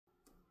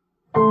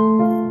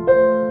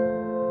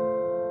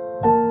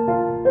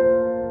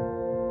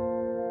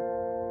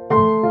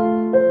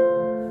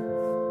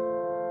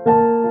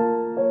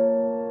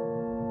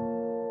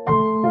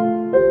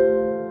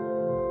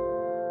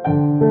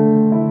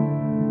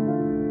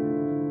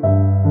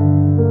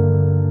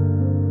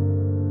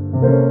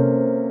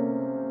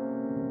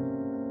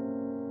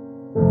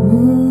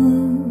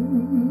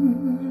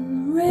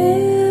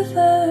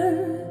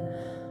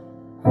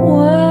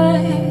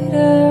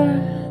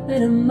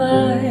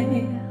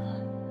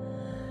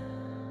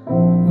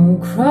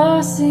I'm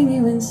crossing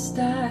you in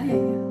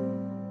style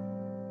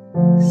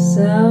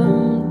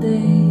someday.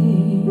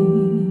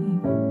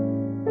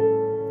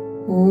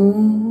 Oh,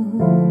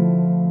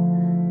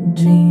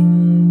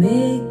 dream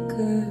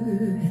maker,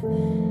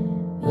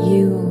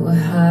 you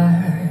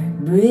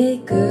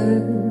heartbreaker.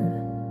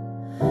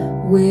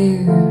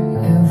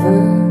 Wherever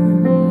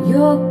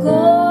you're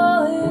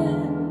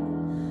going,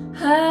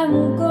 I'm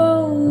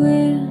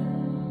going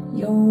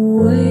your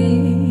way.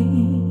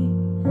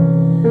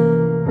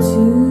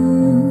 Two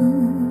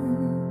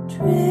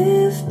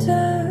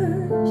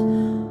drifters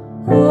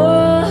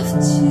off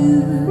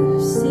to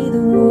see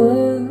the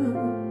world.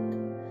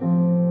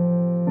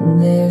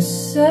 There's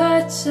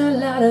such a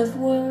lot of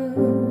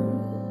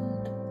world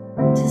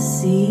to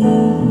see.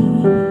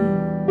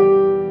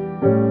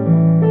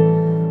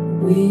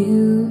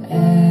 We're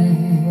after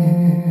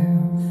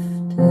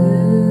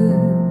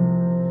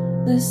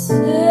the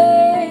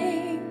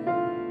same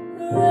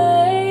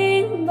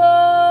rainbows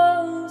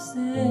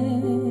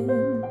and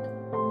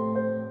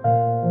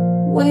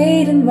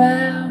waiting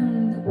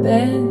round the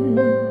bend,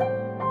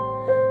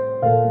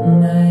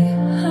 my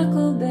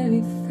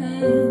huckleberry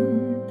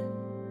friend.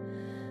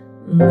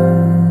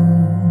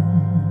 Moon,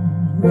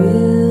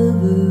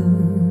 river,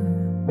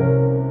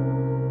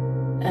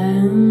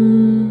 and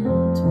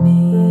me.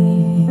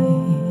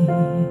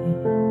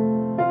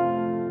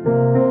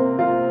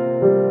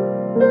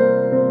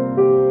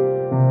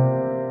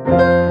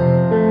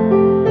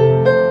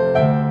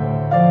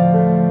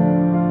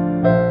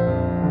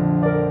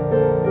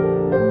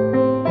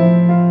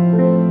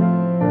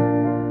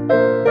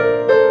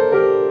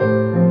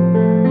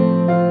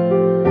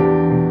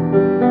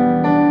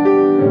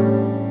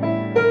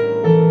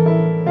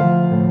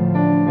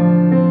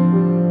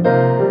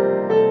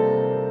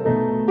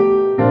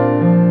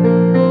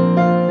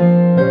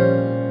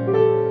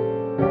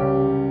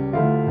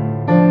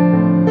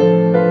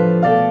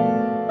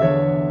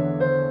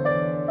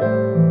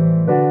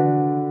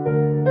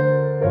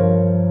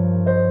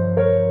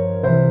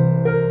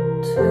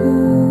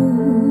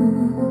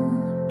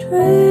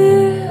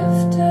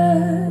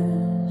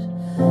 Drifters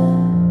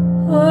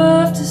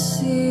off to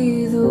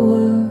see the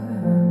world.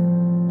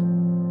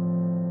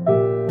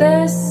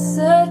 There's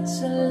such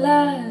a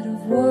lot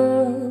of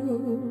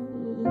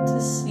world to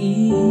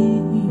see.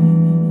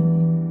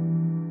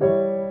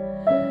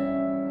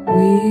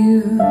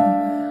 We're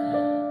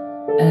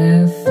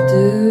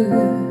after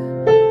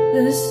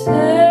the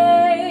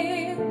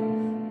same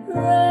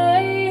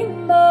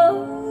rainbows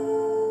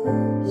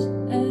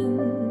and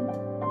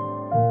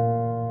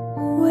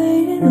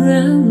waiting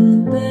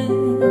round the bend.